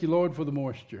you, Lord, for the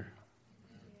moisture.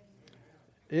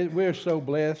 We're so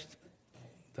blessed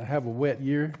to have a wet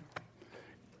year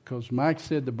because Mike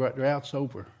said the drought's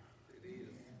over.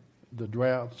 The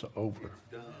drought's over.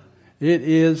 It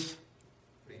is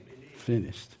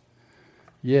finished.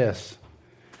 Yes.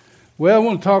 Well, I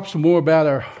want to talk some more about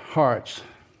our hearts.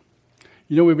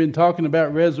 You know, we've been talking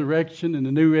about resurrection and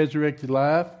the new resurrected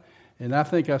life, and I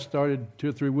think I started 2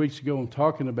 or 3 weeks ago on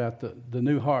talking about the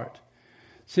new heart.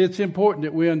 See, it's important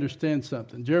that we understand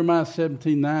something. Jeremiah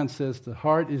 17:9 says, the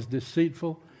heart is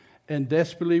deceitful and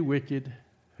desperately wicked.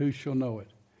 Who shall know it?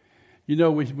 You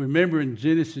know, we remember in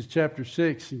Genesis chapter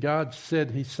 6, God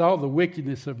said he saw the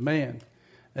wickedness of man,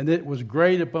 and it was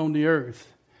great upon the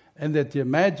earth, and that the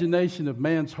imagination of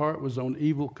man's heart was on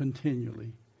evil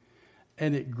continually.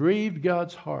 And it grieved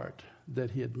God's heart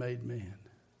that he had made man.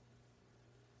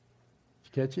 Did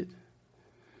you catch it?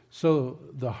 So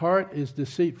the heart is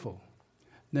deceitful.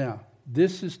 Now,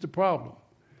 this is the problem.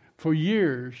 For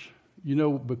years, you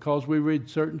know, because we read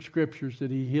certain scriptures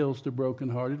that he heals the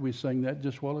brokenhearted, we sang that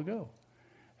just a while ago.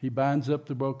 He binds up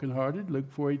the brokenhearted,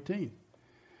 Luke 4:18.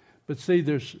 But see,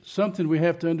 there's something we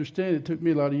have to understand. It took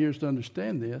me a lot of years to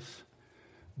understand this,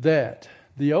 that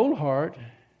the old heart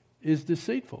is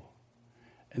deceitful.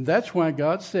 And that's why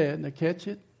God said, now catch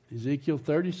it, Ezekiel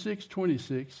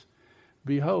 36:26,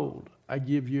 behold, I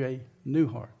give you a new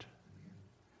heart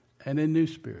and a new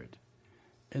spirit.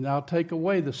 And I'll take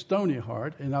away the stony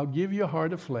heart, and I'll give you a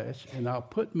heart of flesh, and I'll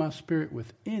put my spirit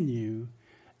within you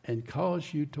and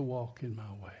cause you to walk in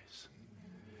my ways.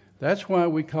 That's why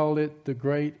we call it the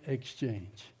great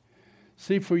exchange.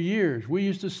 See, for years, we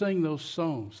used to sing those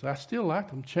songs. I still like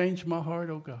them. Change my heart,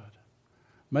 oh God.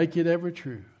 Make it ever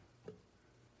true.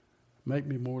 Make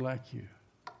me more like you.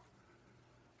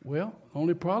 Well, the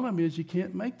only problem is you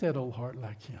can't make that old heart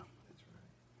like him.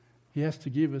 He has to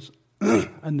give us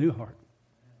a new heart.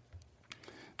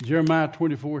 Jeremiah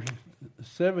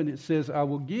 24:7, it says, I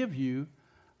will give you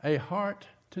a heart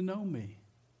to know me.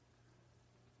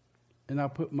 And I'll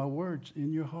put my words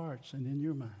in your hearts and in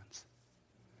your minds.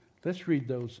 Let's read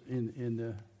those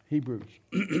in Hebrews.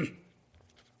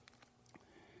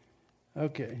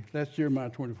 Okay, that's Jeremiah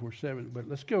 24:7. But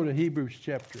let's go to Hebrews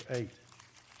chapter 8.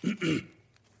 I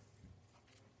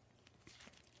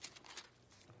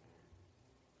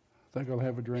think I'll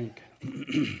have a drink.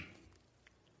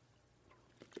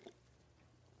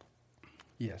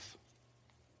 Yes.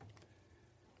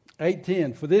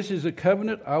 8:10, for this is a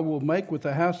covenant I will make with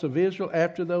the house of Israel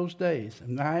after those days.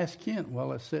 And I asked Kent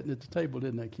while I was sitting at the table,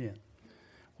 didn't I, Kent?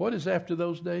 What does after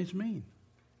those days mean?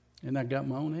 And I got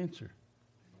my own answer.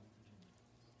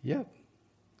 Yep.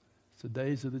 It's the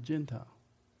days of the Gentile.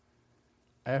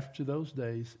 After those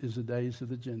days is the days of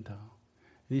the Gentile.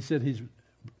 And he said his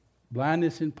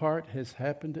blindness in part has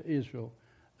happened to Israel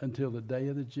until the day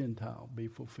of the Gentile be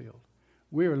fulfilled.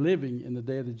 We are living in the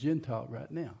day of the Gentile right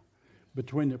now.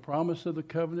 Between the promise of the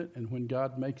covenant and when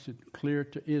God makes it clear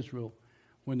to Israel,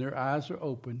 when their eyes are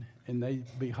open and they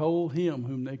behold him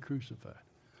whom they crucified.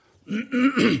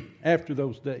 After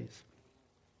those days,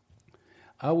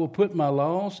 I will put my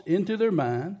laws into their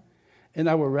mind, and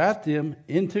I will write them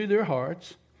into their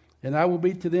hearts, and I will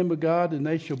be to them a God, and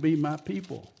they shall be my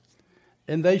people.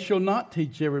 And they shall not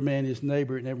teach every man his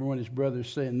neighbor and everyone his brother,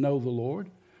 saying, know the Lord,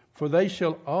 for they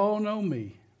shall all know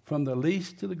me, from the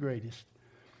least to the greatest.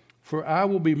 For I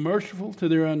will be merciful to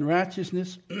their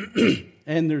unrighteousness,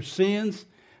 and their sins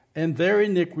and their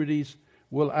iniquities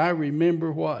will I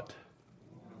remember what?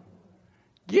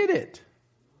 Get it.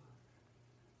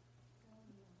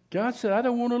 God said, I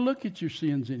don't want to look at your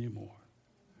sins anymore.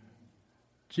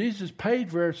 Jesus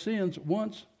paid for our sins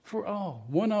once for all,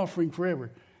 one offering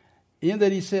forever. In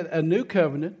that he said, a new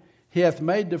covenant, he hath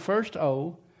made the first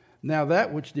old. Now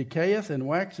that which decayeth and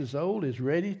waxes old is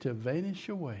ready to vanish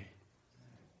away.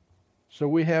 So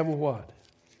we have a what?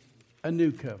 A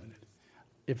new covenant.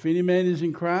 If any man is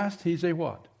in Christ, he's a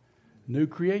what? New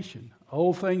creation.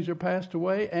 Old things are passed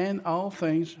away, and all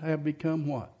things have become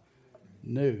what?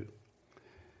 New.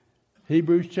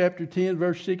 Hebrews chapter 10,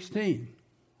 verse 16.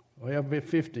 Well,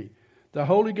 50. The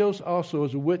Holy Ghost also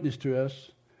is a witness to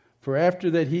us, for after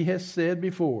that he has said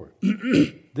before,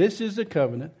 this is the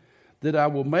covenant that I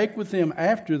will make with them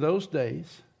after those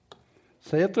days,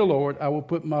 saith the Lord, I will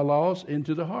put my laws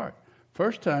into the heart.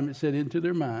 First time it said into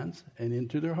their minds and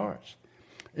into their hearts.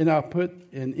 And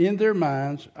in their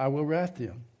minds I will write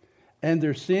them. And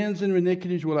their sins and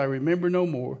iniquities will I remember no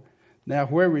more. Now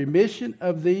where remission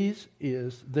of these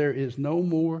is, there is no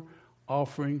more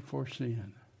offering for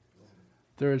sin.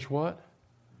 There is what?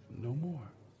 No more.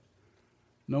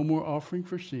 No more offering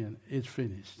for sin. It's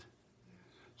finished.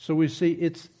 So we see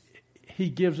he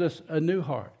gives us a new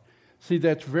heart. See,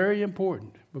 that's very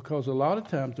important because a lot of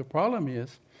times the problem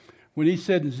is when he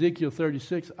said in Ezekiel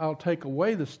 36, I'll take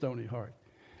away the stony heart.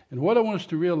 And what I want us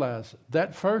to realize,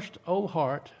 that first old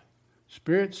heart,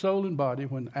 spirit, soul, and body,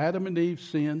 when Adam and Eve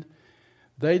sinned,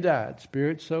 they died,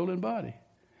 spirit, soul, and body.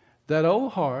 That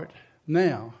old heart,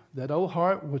 now, that old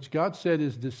heart, which God said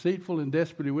is deceitful and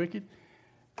desperately wicked,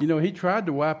 he tried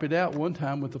to wipe it out one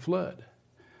time with the flood.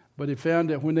 But he found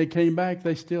that when they came back,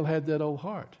 they still had that old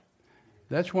heart.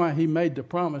 That's why he made the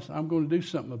promise, I'm going to do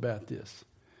something about this.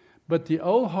 But the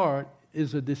old heart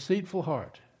is a deceitful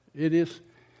heart. It is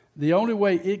the only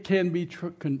way it can be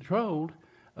controlled.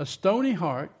 A stony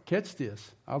heart, catch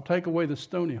this, I'll take away the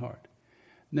stony heart.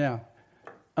 Now,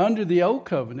 under the old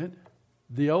covenant,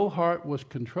 the old heart was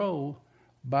controlled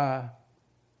by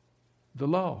the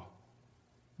law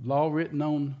written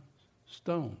on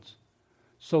stones.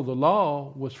 So the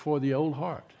law was for the old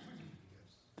heart,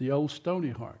 the old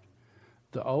stony heart.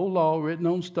 The old law written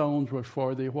on stones was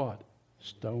for the what?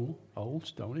 Old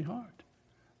stony heart,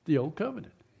 the old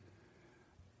covenant.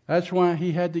 That's why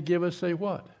he had to give us a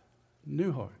what?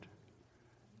 New heart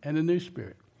and a new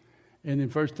spirit. And in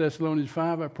 1 Thessalonians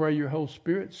 5, I pray your whole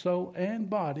spirit, soul, and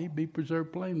body be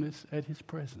preserved blameless at his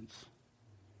presence.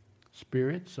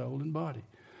 Spirit, soul, and body.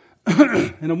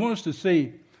 And I want us to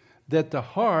see that the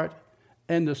heart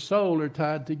and the soul are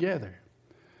tied together.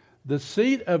 The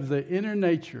seat of the inner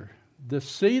nature, the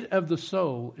seat of the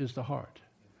soul is the heart.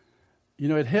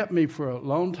 It helped me for a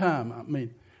long time. I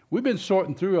mean, we've been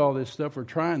sorting through all this stuff, or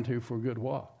trying to, for a good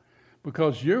while.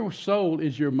 Because your soul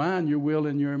is your mind, your will,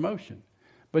 and your emotion.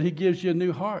 But he gives you a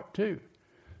new heart too.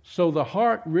 So the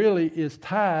heart really is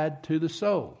tied to the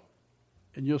soul.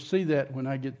 And you'll see that when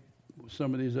I get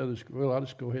some of these others. Well, I'll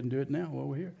just go ahead and do it now while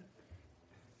we're here.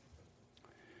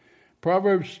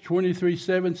 Proverbs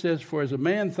 23:7 says, for as a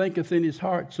man thinketh in his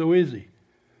heart, so is he.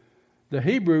 The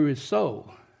Hebrew is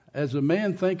soul. As a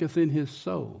man thinketh in his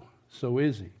soul, so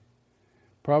is he.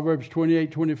 Proverbs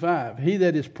 28:25, he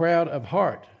that is proud of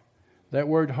heart, that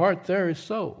word heart there is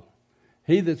soul.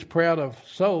 He that's proud of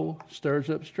soul stirs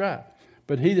up strife.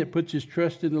 But he that puts his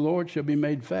trust in the Lord shall be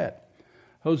made fat.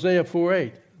 Hosea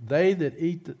 4:8,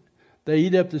 they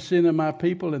eat up the sin of my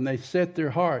people, and they set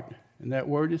their heart. And that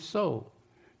word is soul.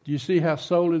 Do you see how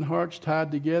soul and heart's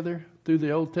tied together through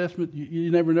the Old Testament? You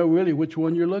never know really which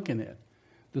one you're looking at,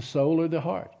 the soul or the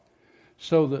heart.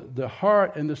 So the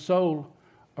heart and the soul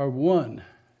are one.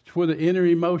 It's for the inner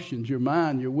emotions, your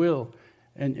mind, your will,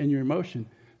 and your emotion.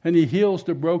 And he heals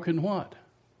the broken what?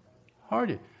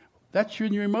 Hearted. That's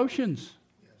in your emotions.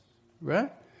 Yes.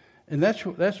 Right? And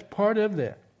that's part of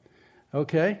that.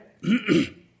 Okay?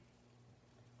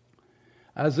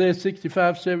 Isaiah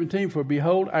 65:17, for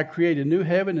behold, I create a new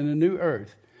heaven and a new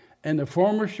earth, and the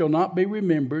former shall not be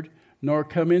remembered, nor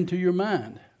come into your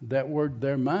mind. That word,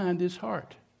 their mind, is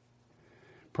heart.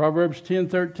 Proverbs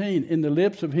 10:13, in the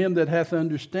lips of him that hath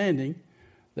understanding,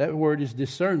 that word is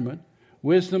discernment,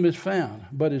 wisdom is found,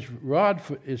 but his rod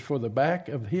is for the back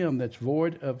of him that's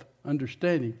void of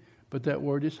understanding. But that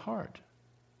word is heart.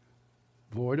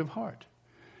 Void of heart.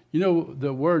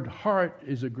 The word heart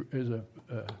is a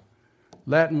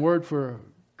Latin word for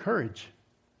courage.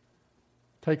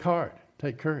 Take heart.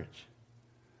 Take courage.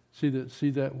 See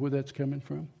that where that's coming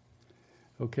from?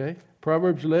 Okay.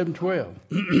 Proverbs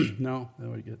 11:12. No, I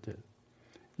already get that.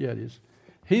 Yeah, it is.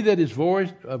 He that is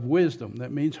void of wisdom,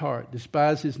 that means heart,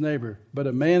 despises his neighbor, but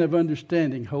a man of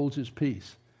understanding holds his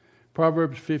peace.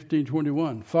 Proverbs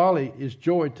 15:21. Folly is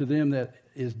joy to them that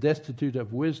is destitute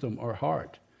of wisdom or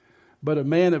heart, but a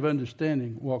man of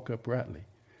understanding walk uprightly.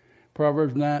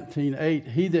 Proverbs 19:8.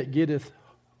 He that getteth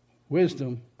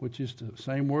wisdom, which is the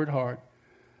same word heart,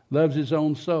 loves his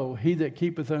own soul. He that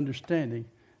keepeth understanding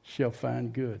shall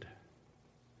find good.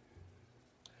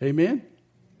 Amen?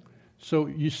 So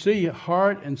you see,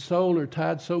 heart and soul are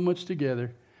tied so much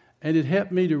together, and it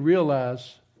helped me to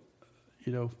realize,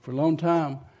 for a long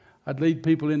time, I'd lead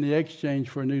people in the exchange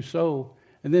for a new soul,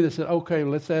 and then I said, okay,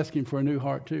 let's ask him for a new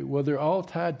heart too. Well, they're all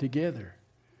tied together.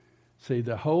 See,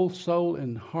 the whole soul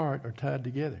and heart are tied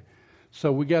together.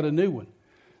 So we got a new one.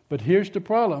 But here's the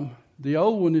problem. The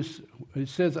old one it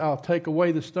says, I'll take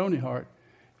away the stony heart.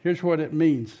 Here's what it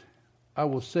means. I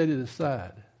will set it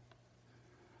aside.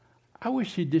 I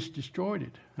wish he just destroyed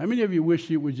it. How many of you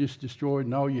wish it was just destroyed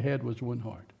and all you had was one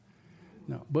heart?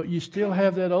 No, but you still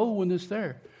have that old one that's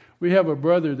there. We have a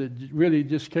brother that really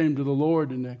just came to the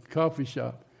Lord in a coffee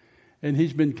shop, and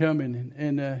he's been coming,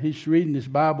 and he's reading his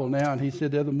Bible now, and he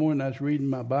said the other morning I was reading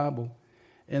my Bible,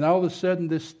 and all of a sudden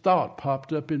this thought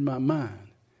popped up in my mind,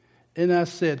 and I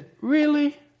said,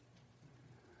 really?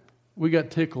 We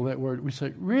got tickled, that word. We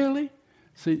said, really?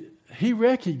 See, he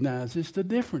recognizes the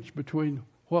difference between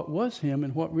what was him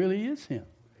and what really is him.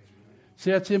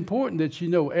 See, that's important that you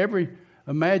know every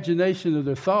imagination of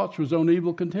their thoughts was on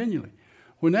evil continually.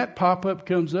 When that pop-up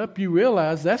comes up, you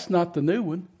realize that's not the new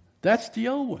one. That's the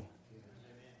old one.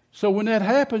 So when that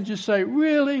happens, you say,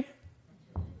 really?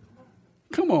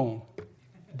 Come on.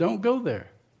 Don't go there.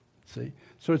 See?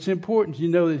 So it's important you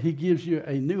know that he gives you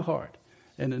a new heart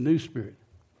and a new spirit.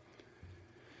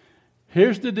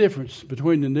 Here's the difference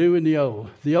between the new and the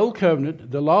old. The old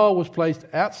covenant, the law was placed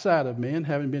outside of men,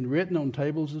 having been written on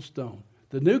tables of stone.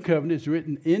 The new covenant is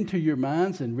written into your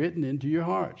minds and written into your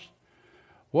hearts.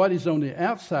 What is on the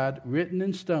outside, written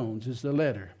in stones, is the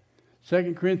letter.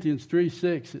 2 Corinthians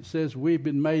 3:6, it says we've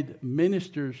been made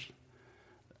ministers,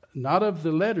 not of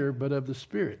the letter, but of the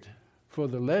Spirit. For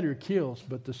the letter kills,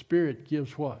 but the Spirit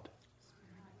gives what?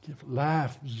 Gives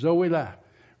life, Zoe life.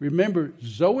 Remember,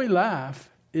 Zoe life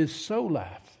is soul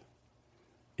life.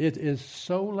 It is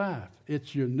soul life.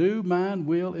 It's your new mind,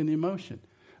 will, and emotion.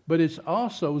 But it's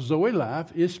also, Zoe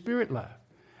life is spirit life.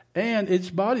 And it's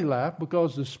body life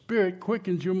because the Spirit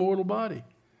quickens your mortal body.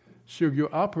 So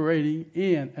you're operating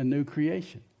in a new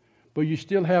creation. But you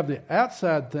still have the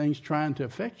outside things trying to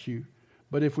affect you.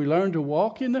 But if we learn to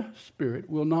walk in the Spirit,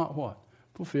 we'll not what?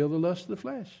 Fulfill the lust of the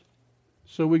flesh.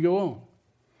 So we go on.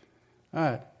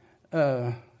 All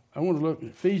right. I want to look at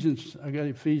Ephesians. I got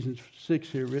Ephesians 6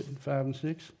 here written, 5 and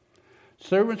 6.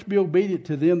 Servants, be obedient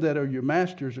to them that are your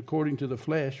masters according to the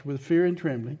flesh, with fear and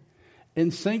trembling,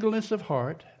 in singleness of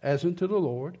heart, as unto the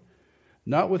Lord,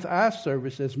 not with eye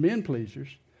service as men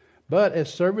pleasers, but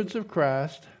as servants of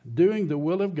Christ, doing the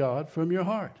will of God from your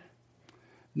heart.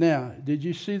 Now, did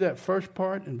you see that first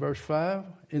part in verse 5?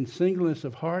 In singleness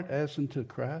of heart, as unto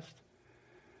Christ,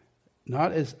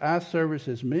 not as eye service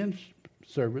as men's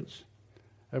servants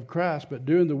of Christ, but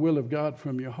doing the will of God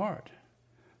from your heart.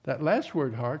 That last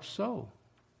word, heart, soul.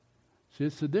 See,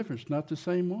 it's the difference, not the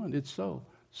same one. It's soul.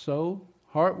 Soul,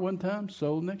 heart one time,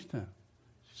 soul next time.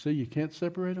 See, you can't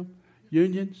separate them.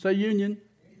 Union, say union.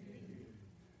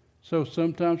 So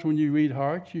sometimes when you read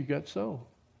heart, you got soul.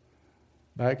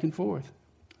 Back and forth.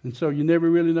 And so you never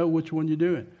really know which one you're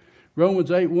doing. Romans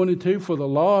 8, 1 and 2, for the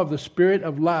law of the Spirit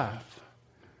of life,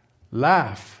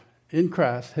 in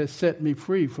Christ has set me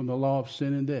free from the law of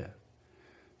sin and death.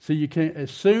 So you can't,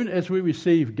 as soon as we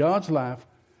receive God's life,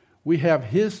 we have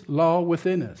His law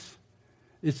within us.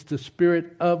 It's the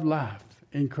Spirit of life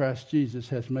in Christ Jesus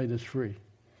has made us free.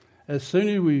 As soon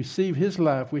as we receive His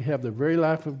life, we have the very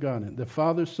life of God in it. The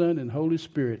Father, Son, and Holy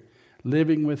Spirit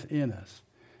living within us.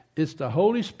 It's the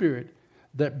Holy Spirit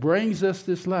that brings us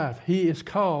this life. He is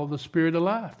called the Spirit of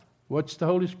life. What's the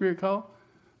Holy Spirit called?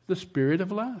 The Spirit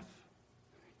of life.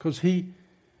 Because He,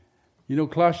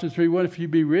 Colossians 3:1, if you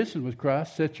be risen with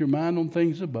Christ, set your mind on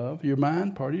things above. Your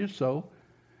mind, part of your soul,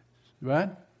 right?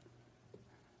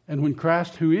 And when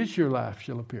Christ, who is your life,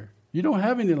 shall appear. You don't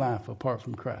have any life apart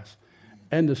from Christ.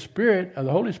 And the Spirit,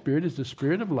 the Holy Spirit, is the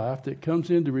Spirit of life that comes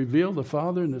in to reveal the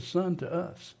Father and the Son to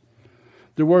us.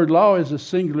 The word law is a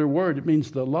singular word. It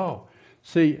means the law.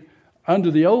 See,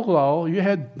 under the old law, you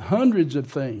had hundreds of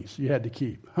things you had to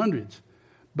keep. Hundreds.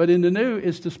 But in the new,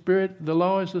 it's the Spirit, the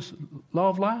law is the law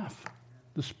of life.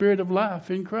 The Spirit of life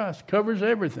in Christ covers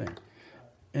everything.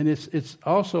 And it's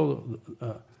also,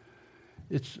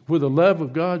 it's where the love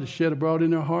of God is shed abroad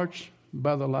in our hearts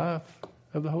by the life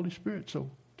of the Holy Spirit. So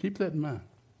keep that in mind.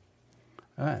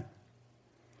 All right.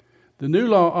 The new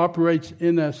law operates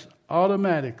in us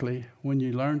automatically when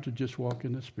you learn to just walk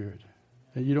in the Spirit.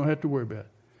 And you don't have to worry about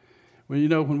it.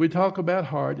 Well, when we talk about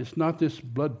heart, it's not this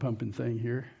blood pumping thing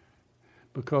here.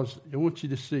 Because I want you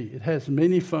to see, it has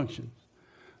many functions.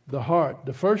 The heart,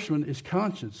 the first one is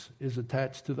conscience, is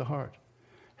attached to the heart.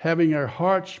 Having our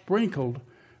heart sprinkled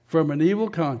from an evil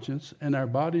conscience and our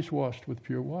bodies washed with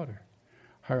pure water.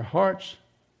 Our hearts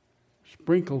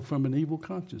sprinkled from an evil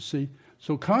conscience. See,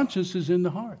 so conscience is in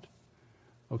the heart.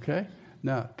 Okay?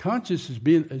 Now, conscience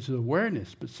is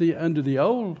awareness. But see, in the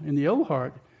old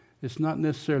heart, it's not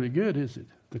necessarily good, is it?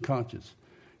 The conscience.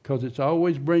 Because it's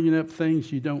always bringing up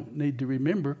things you don't need to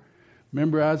remember.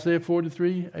 Remember Isaiah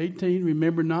 43:18,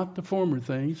 remember not the former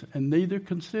things, and neither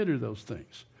consider those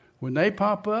things. When they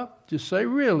pop up, just say,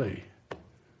 really.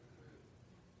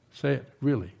 Say it,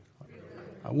 really.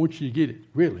 I want you to get it,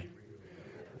 really.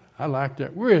 I like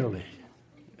that, really.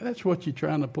 That's what you're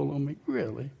trying to pull on me,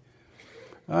 really.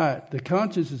 All right, the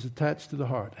conscience is attached to the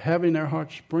heart, having our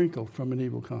heart sprinkled from an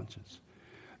evil conscience.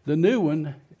 The new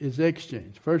one is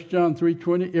exchange. 1 John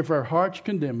 3:20, if our hearts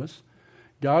condemn us,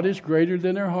 God is greater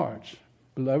than our hearts.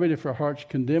 Beloved, if our hearts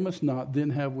condemn us not,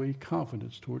 then have we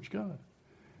confidence towards God.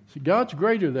 See, God's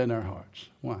greater than our hearts.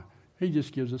 Why? He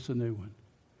just gives us a new one.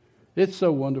 It's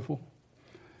so wonderful.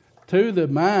 2, the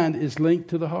mind is linked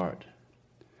to the heart.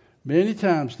 Many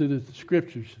times through the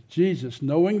scriptures, Jesus,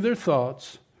 knowing their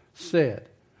thoughts, said,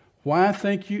 "Why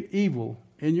think you evil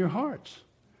in your hearts?"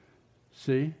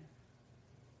 See?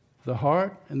 The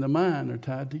heart and the mind are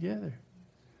tied together.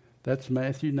 That's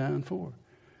Matthew 9:4.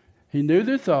 He knew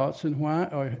their thoughts and why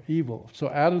are evil. So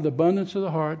out of the abundance of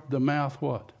the heart, the mouth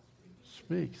what?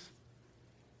 Speaks.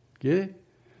 Get it?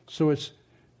 So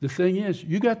the thing is,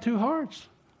 you got 2 hearts,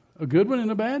 a good one and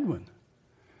a bad one.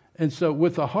 And so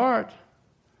with the heart,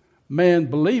 man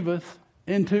believeth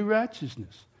into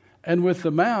righteousness. And with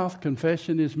the mouth,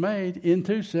 confession is made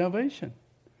into salvation.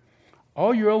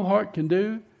 All your old heart can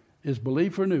do is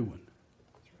believe for a new one.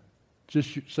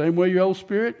 Just same way your old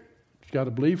spirit, you've got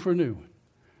to believe for a new one.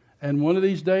 And one of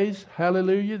these days,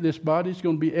 hallelujah, this body's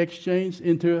going to be exchanged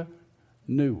into a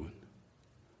new one,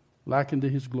 like unto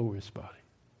his glorious body.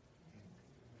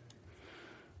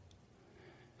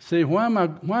 See,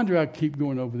 why do I keep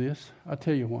going over this? I'll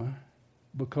tell you why.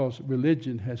 Because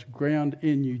religion has ground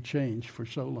in you change for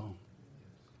so long.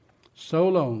 So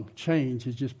long, change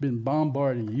has just been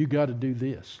bombarding you. You got to do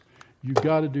this. You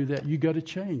got to do that. You got to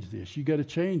change this. You got to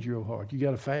change your heart. You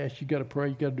got to fast. You got to pray.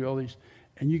 You got to do all these,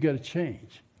 and you got to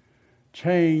change.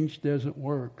 Change doesn't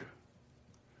work.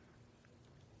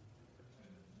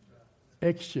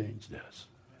 Exchange does.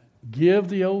 Give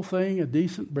the old thing a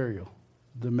decent burial,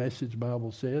 the Message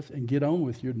Bible says, and get on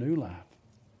with your new life.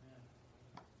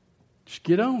 Just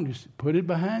get on. Just put it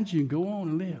behind you and go on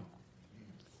and live.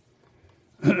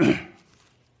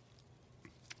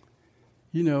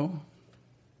 You know,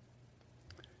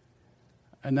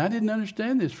 and I didn't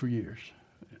understand this for years.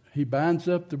 He binds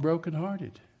up the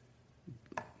brokenhearted.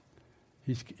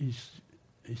 He's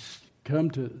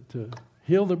come to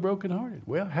heal the brokenhearted.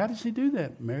 Well, how does he do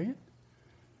that, Marion?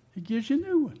 He gives you a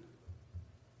new one.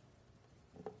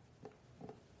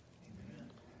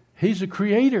 He's a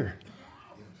creator.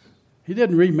 He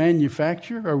doesn't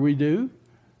remanufacture or redo.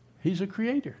 He's a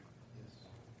creator.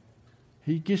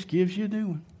 He just gives you a new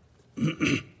one.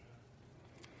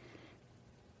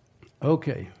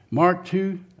 Okay, Mark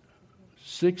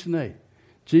 2:6-8.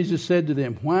 Jesus said to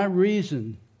them, "Why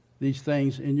reason these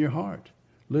things in your heart?"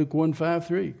 Luke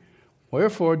 1:5-3.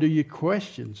 "Wherefore do you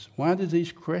questions? Why do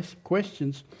these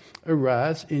questions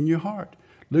arise in your heart?"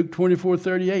 Luke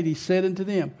 24:38. He said unto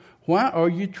them, "Why are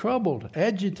you troubled,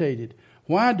 agitated?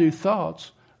 Why do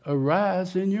thoughts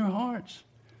arise in your hearts?"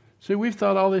 See, we've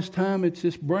thought all this time it's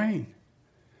this brain.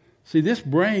 See, this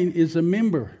brain is a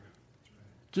member.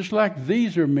 Just like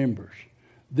these are members.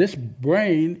 This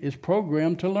brain is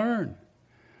programmed to learn.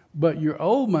 But your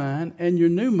old mind and your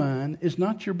new mind is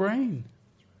not your brain.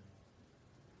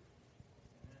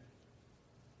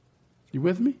 You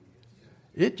with me?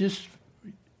 It's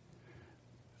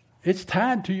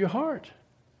tied to your heart.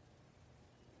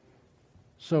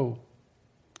 So,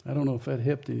 I don't know if that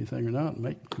helped anything or not. It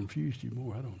may confuse you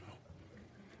more. I don't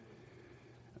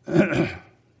know.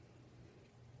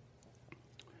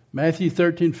 Matthew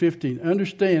 13:15.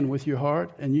 Understand with your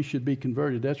heart, and you should be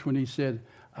converted. That's when he said,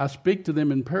 I speak to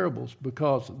them in parables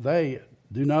because they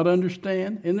do not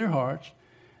understand in their hearts.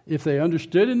 If they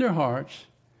understood in their hearts,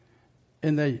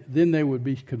 and then they would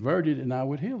be converted and I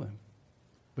would heal them.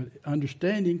 But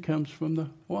understanding comes from the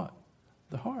what?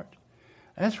 The heart.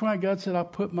 That's why God said, I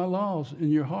put my laws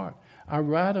in your heart. I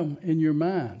write them in your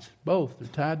minds. Both. They're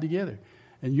tied together.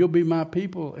 And you'll be my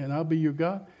people and I'll be your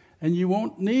God. And you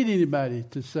won't need anybody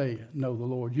to say, know the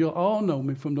Lord. You'll all know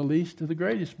me from the least to the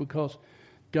greatest because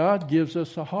God gives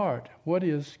us a heart. What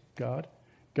is God?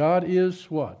 God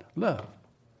is what? Love.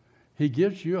 He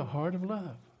gives you a heart of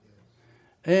love.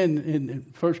 And in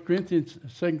 2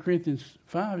 Corinthians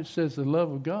 5, it says the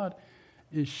love of God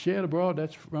is shed abroad.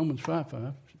 That's Romans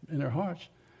 5:5 in our hearts.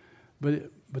 But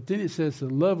then it says the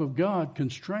love of God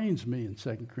constrains me in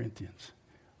 2 Corinthians.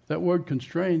 That word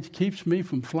constrains keeps me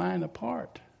from flying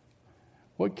apart.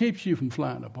 What keeps you from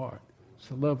flying apart? It's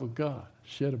the love of God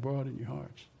shed abroad in your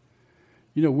hearts.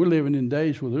 You know, we're living in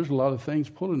days where there's a lot of things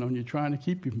pulling on you, trying to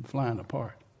keep you from flying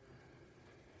apart.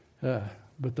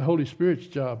 But the Holy Spirit's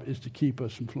job is to keep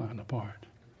us from flying apart.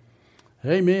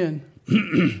 Amen.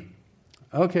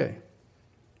 Okay.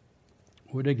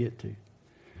 Where'd I get to?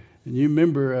 And you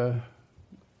remember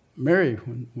Mary,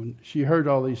 when she heard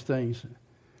all these things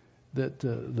that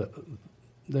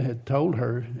they had told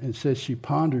her, and says she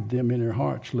pondered them in her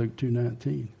hearts, Luke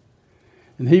 2:19.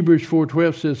 And Hebrews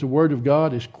 4:12 says the word of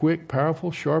God is quick,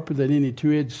 powerful, sharper than any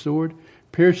two-edged sword,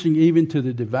 piercing even to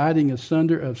the dividing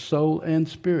asunder of soul and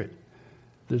spirit.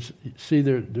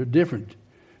 They're different.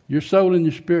 Your soul and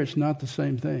your spirit's not the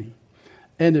same thing.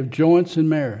 And of joints and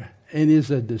marrow, and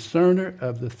is a discerner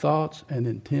of the thoughts and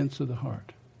intents of the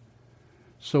heart.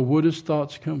 So where does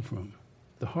thoughts come from?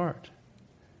 The heart.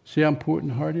 See how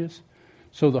important the heart is?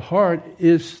 So the heart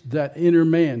is that inner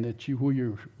man that you, where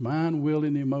your mind, will,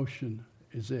 and emotion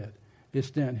is at. It's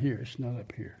down here. It's not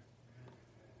up here.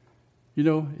 You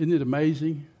know, isn't it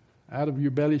amazing? Out of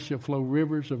your belly shall flow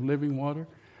rivers of living water.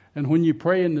 And when you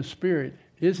pray in the Spirit,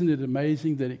 isn't it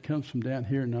amazing that it comes from down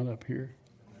here and not up here?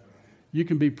 You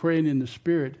can be praying in the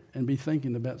Spirit and be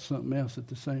thinking about something else at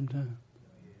the same time.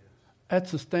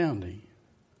 That's astounding.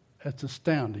 That's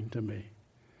astounding to me.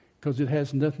 Because it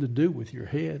has nothing to do with your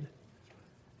head.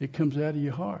 It comes out of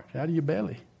your heart, out of your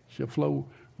belly. Shall flow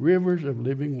rivers of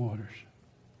living waters.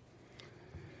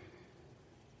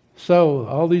 So,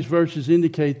 all these verses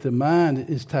indicate the mind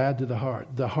is tied to the heart.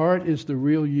 The heart is the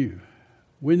real you.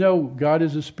 We know God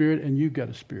is a spirit and you've got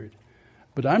a spirit.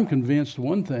 But I'm convinced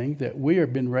one thing, that we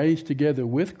have been raised together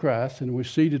with Christ and we're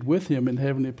seated with Him in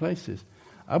heavenly places.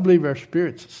 I believe our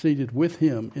spirit's seated with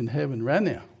Him in heaven right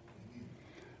now.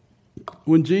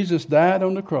 When Jesus died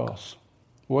on the cross,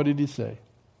 what did He say?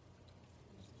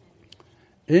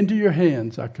 Into your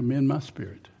hands I commend my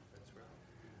spirit.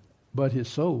 But His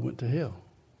soul went to hell.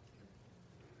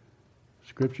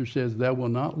 Scripture says, thou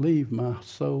wilt not leave my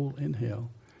soul in hell,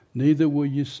 neither will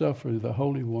you suffer the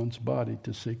Holy One's body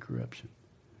to see corruption.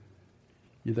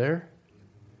 You there?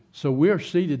 So we are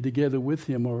seated together with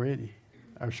Him already.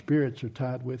 Our spirits are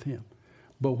tied with Him.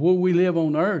 But where we live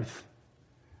on earth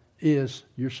is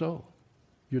your soul.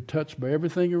 You're touched by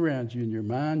everything around you, in your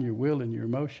mind, your will, and your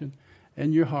emotion,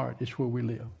 and your heart is where we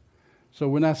live. So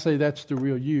when I say that's the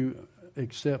real you,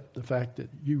 accept the fact that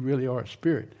you really are a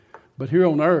spirit. But here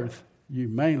on earth, you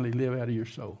mainly live out of your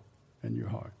soul and your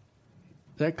heart.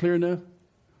 Is that clear enough?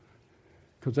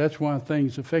 Because that's why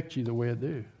things affect you the way they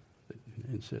do.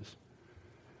 It says,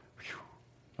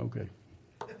 whew, okay.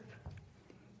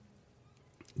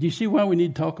 Do you see why we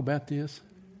need to talk about this?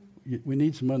 We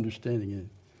need some understanding in it.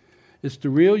 It's the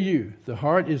real you. The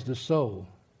heart is the soul,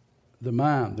 the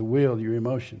mind, the will, your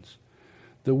emotions.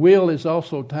 The will is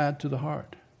also tied to the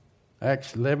heart.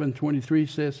 Acts 11:23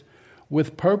 says,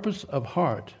 with purpose of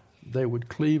heart, they would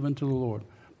cleave unto the Lord.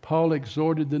 Paul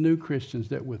exhorted the new Christians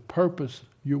that with purpose,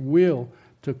 your will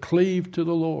to cleave to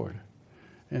the Lord.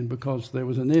 And because there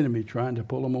was an enemy trying to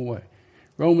pull them away.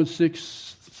 Romans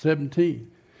 6:17,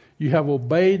 you have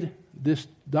obeyed this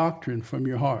doctrine from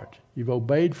your heart. You've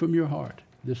obeyed from your heart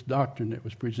this doctrine that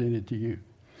was presented to you.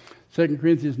 2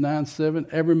 Corinthians 9:7,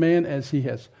 every man as he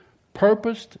has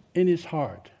purposed in his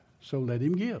heart, so let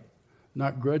him give.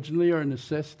 Not grudgingly or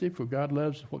necessity, for God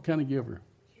loves what kind of giver?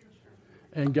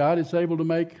 And God is able to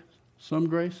make some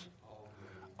grace?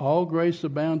 All grace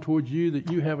abound towards you, that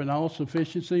you have an all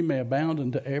sufficiency may abound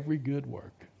unto every good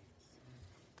work.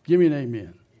 Give me an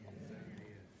amen.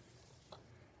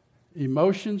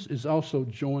 Emotions is also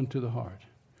joined to the heart.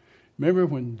 Remember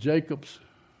when Jacob's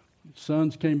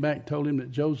sons came back and told him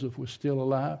that Joseph was still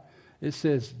alive? It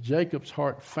says Jacob's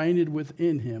heart fainted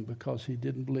within him because he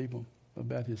didn't believe him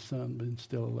about his son being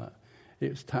still alive. It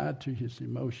was tied to his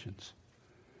emotions.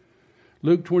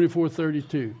 Luke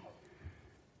 24:32.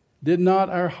 Did not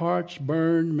our hearts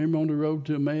burn? Remember on the road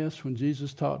to Emmaus when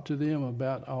Jesus talked to them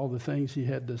about all the things he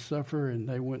had to suffer, and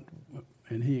they went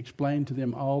and he explained to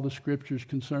them all the scriptures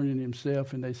concerning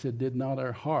himself, and they said, did not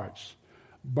our hearts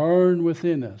burn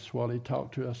within us while he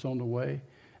talked to us on the way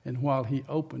and while he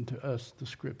opened to us the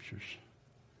scriptures?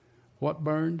 What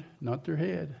burned? Not their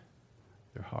head,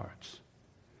 their hearts.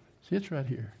 See, it's right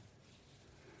here.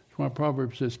 That's why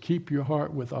Proverbs says, keep your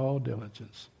heart with all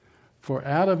diligence, for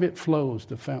out of it flows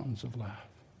the fountains of life.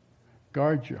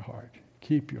 Guard your heart.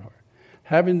 Keep your heart.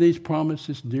 Having these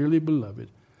promises, dearly beloved,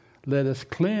 let us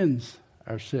cleanse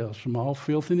ourselves from all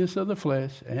filthiness of the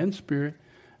flesh and spirit,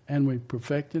 and we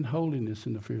perfect in holiness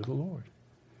in the fear of the Lord.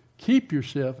 Keep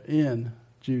yourself in,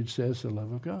 Jude says, the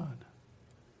love of God.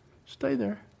 Stay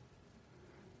there.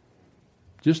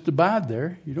 Just abide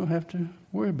there. You don't have to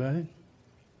worry about it.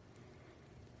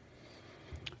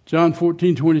 John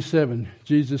 14:27,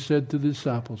 Jesus said to the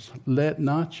disciples, let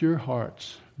not your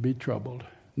hearts be troubled,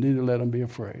 neither let them be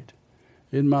afraid.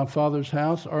 In my Father's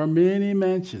house are many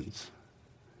mansions,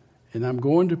 and I'm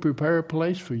going to prepare a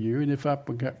place for you. And if I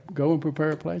go and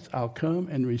prepare a place, I'll come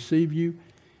and receive you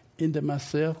into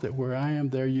myself, that where I am,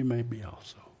 there you may be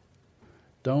also.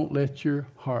 Don't let your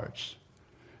hearts.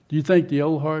 Do you think the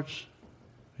old hearts,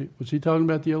 was he talking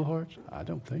about the old hearts? I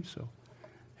don't think so.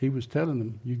 He was telling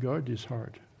them, you guard this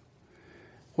heart.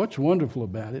 What's wonderful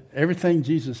about it, everything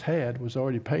Jesus had was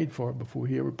already paid for before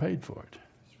he ever paid for it.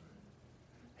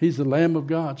 He's the Lamb of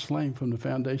God slain from the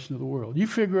foundation of the world. You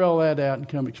figure all that out and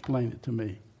come explain it to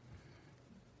me.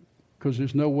 because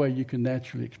there's no way you can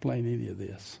naturally explain any of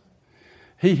this.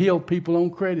 He healed people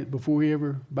on credit before he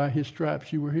ever, by his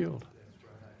stripes, you were healed.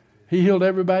 He healed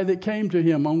everybody that came to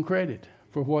him on credit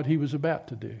for what he was about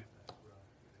to do.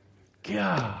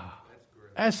 God,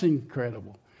 that's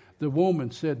incredible. The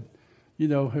woman said,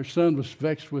 her son was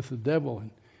vexed with the devil. And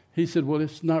he said, well,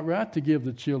 it's not right to give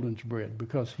the children's bread,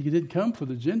 because he didn't come for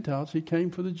the Gentiles. He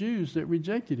came for the Jews that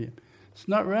rejected him. It's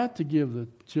not right to give the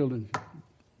children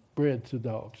bread to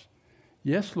dogs.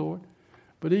 Yes, Lord,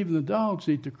 but even the dogs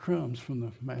eat the crumbs from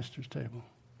the master's table.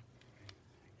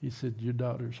 He said, your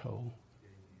daughter's whole.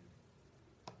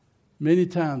 Many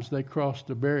times they crossed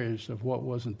the barriers of what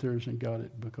wasn't theirs and got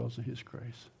it because of his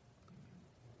grace.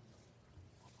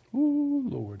 Ooh,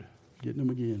 Lord, getting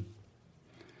them again.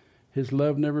 His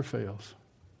love never fails.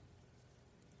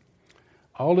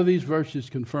 All of these verses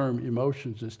confirm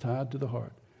emotions is tied to the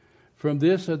heart. From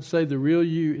this, I'd say the real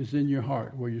you is in your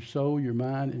heart, where your soul, your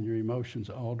mind, and your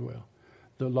emotions all dwell.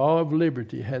 The law of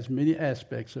liberty has many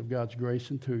aspects of God's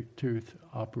grace and truth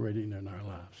operating in our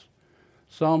lives.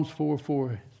 Psalms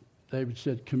 4:4, David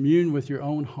said, commune with your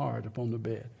own heart upon the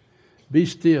bed. Be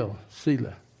still,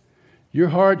 Selah. Your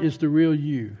heart is the real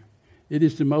you. It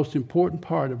is the most important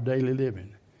part of daily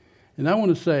living. And I want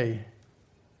to say,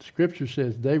 Scripture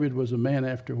says David was a man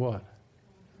after what?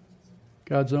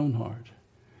 God's own heart.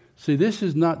 See, this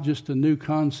is not just a new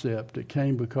concept that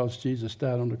came because Jesus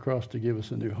died on the cross to give us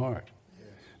a new heart. Yes.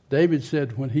 David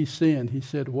said when he sinned, he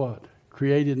said what?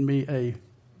 Created me a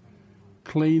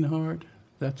clean heart.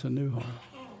 That's a new heart.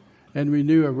 And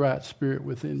renew a right spirit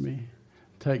within me.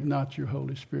 Take not your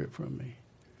Holy Spirit from me.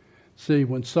 See,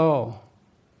 when Saul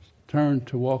turned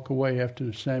to walk away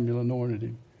after Samuel anointed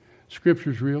him,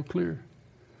 Scripture's real clear.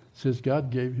 It says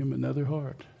God gave him another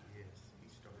heart.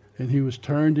 And he was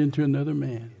turned into another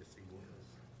man.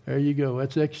 There you go.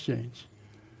 That's exchange.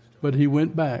 But he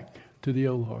went back to the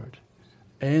old heart.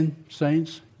 And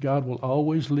saints, God will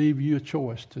always leave you a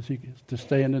choice to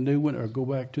stay in the new one or go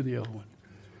back to the old one.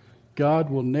 God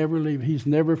will never leave. He's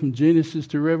never, from Genesis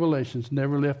to Revelations,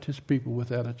 never left his people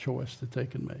without a choice that they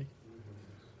can make.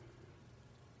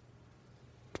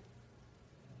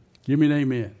 Give me an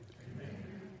amen.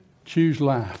 Choose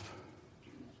life.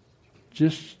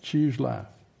 Just choose life.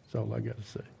 That's all I got to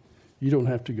say. You don't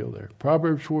have to go there.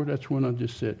 Proverbs 4, that's one I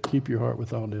just said. Keep your heart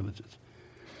with all diligence.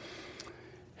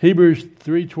 Hebrews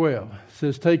 3:12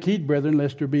 says, take heed, brethren,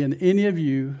 lest there be in any of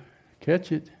you,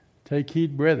 catch it, take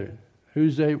heed, brethren.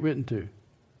 Who's they written to?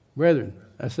 Brethren.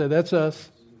 I said, that's us.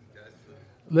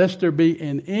 Lest there be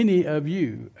in any of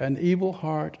you an evil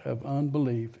heart of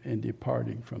unbelief in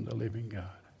departing from the living God.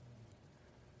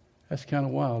 That's kind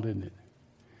of wild, isn't it?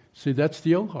 See, that's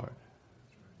the old heart.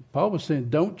 Paul was saying,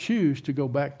 don't choose to go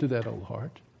back to that old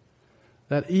heart.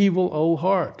 That evil old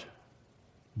heart.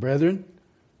 Brethren,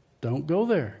 don't go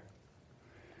there.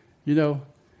 The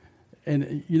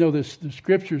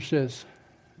Scripture says,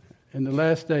 in the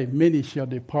last day, many shall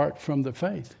depart from the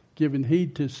faith, giving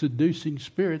heed to seducing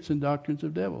spirits and doctrines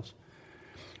of devils.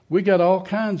 We got all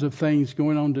kinds of things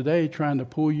going on today trying to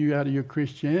pull you out of your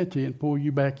Christianity and pull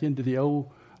you back into the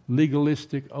old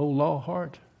legalistic, old law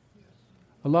heart.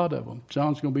 A lot of them.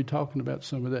 John's going to be talking about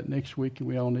some of that next week, and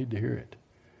we all need to hear it.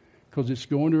 Because it's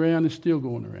going around, it's still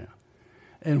going around.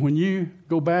 And when you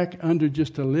go back under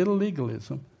just a little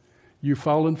legalism, you're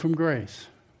falling from grace.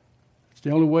 It's the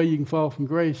only way you can fall from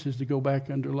grace is to go back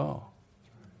under law.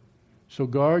 So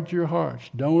guard your hearts.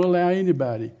 Don't allow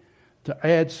anybody to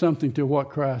add something to what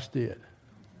Christ did.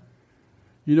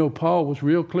 Paul was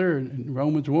real clear in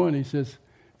Romans 1. He says,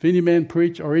 if any man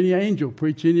preach, or any angel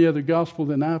preach any other gospel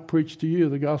than I preach to you,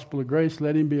 the gospel of grace,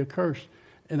 let him be accursed.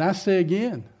 And I say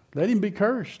again, let him be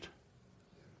cursed.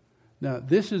 Now,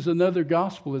 this is another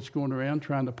gospel that's going around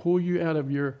trying to pull you out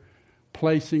of your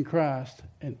place in Christ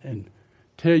and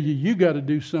tell you got to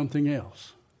do something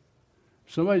else.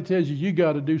 If somebody tells you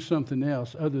got to do something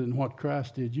else other than what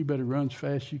Christ did, you better run as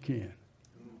fast as you can.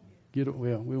 We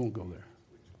won't go there.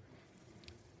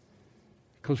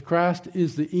 Because Christ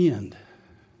is the end.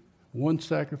 One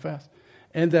sacrifice.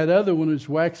 And that other one is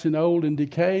waxing old and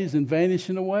decays and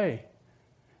vanishing away.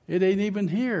 It ain't even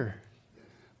here.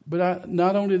 But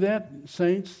not only that,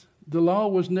 saints, the law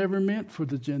was never meant for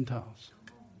the Gentiles.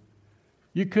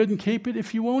 You couldn't keep it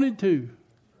if you wanted to.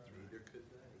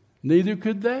 Neither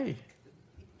could they.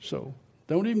 So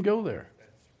don't even go there.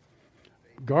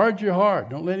 Guard your heart.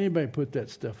 Don't let anybody put that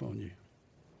stuff on you.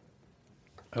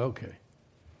 Okay.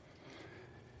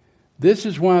 This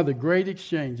is why the great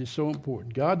exchange is so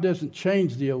important. God doesn't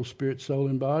change the old spirit, soul,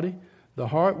 and body. The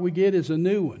heart we get is a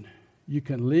new one. You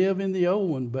can live in the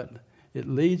old one, but it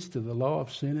leads to the law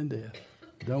of sin and death.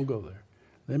 Don't go there.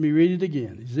 Let me read it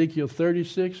again. Ezekiel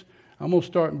 36, I'm going to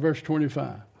start in verse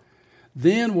 25.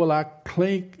 Then will I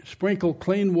sprinkle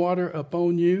clean water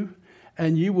upon you,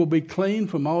 and you will be clean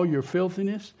from all your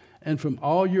filthiness, and from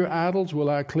all your idols will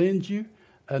I cleanse you.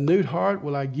 A new heart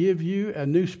will I give you, a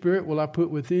new spirit will I put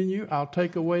within you. I'll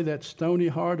take away that stony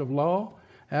heart of law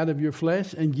out of your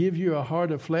flesh and give you a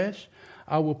heart of flesh.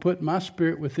 I will put my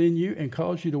spirit within you and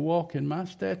cause you to walk in my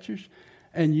statutes,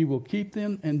 and you will keep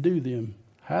them and do them.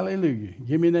 Hallelujah.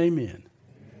 Give me an amen.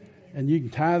 And you can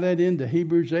tie that into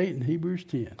Hebrews 8 and Hebrews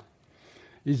 10.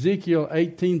 Ezekiel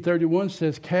 18:31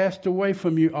 says, cast away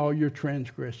from you all your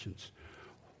transgressions,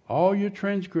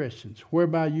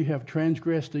 whereby you have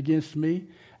transgressed against me,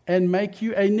 and make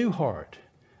you a new heart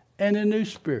and a new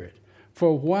spirit.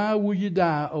 For why will you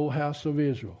die, O house of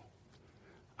Israel?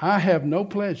 I have no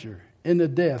pleasure in the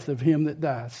death of him that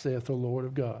dies, saith the Lord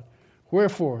of God.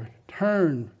 Wherefore,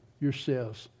 turn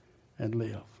yourselves and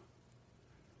live.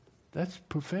 That's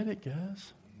prophetic,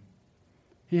 guys.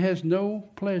 He has no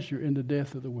pleasure in the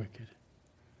death of the wicked,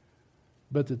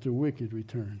 but that the wicked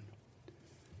return.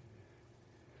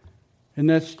 And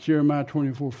that's Jeremiah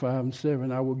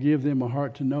 24:5-7. I will give them a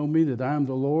heart to know me, that I am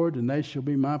the Lord, and they shall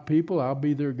be my people. I'll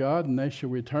be their God, and they shall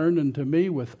return unto me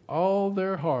with all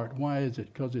their heart. Why is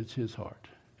it? Because it's his heart.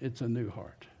 It's a new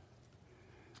heart.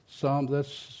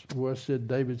 That's where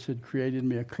David said, create in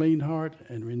me a clean heart,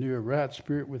 and renew a right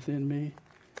spirit within me,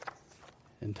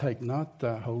 and take not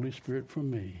thy Holy Spirit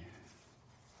from me.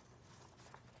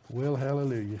 Well,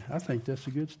 hallelujah. I think that's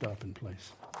a good stopping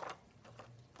place.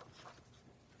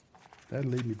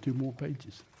 That'll leave me 2 more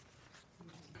pages.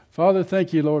 Father,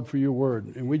 thank you, Lord, for your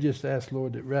word. And we just ask,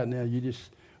 Lord, that right now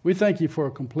we thank you for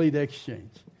a complete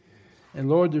exchange. And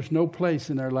Lord, there's no place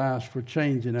in our lives for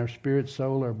change in our spirit,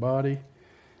 soul, our body.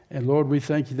 And Lord, we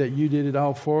thank you that you did it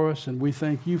all for us, and we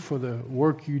thank you for the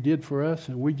work you did for us,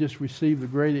 and we just received the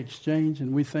great exchange,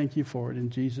 and we thank you for it in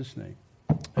Jesus' name.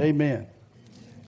 Amen.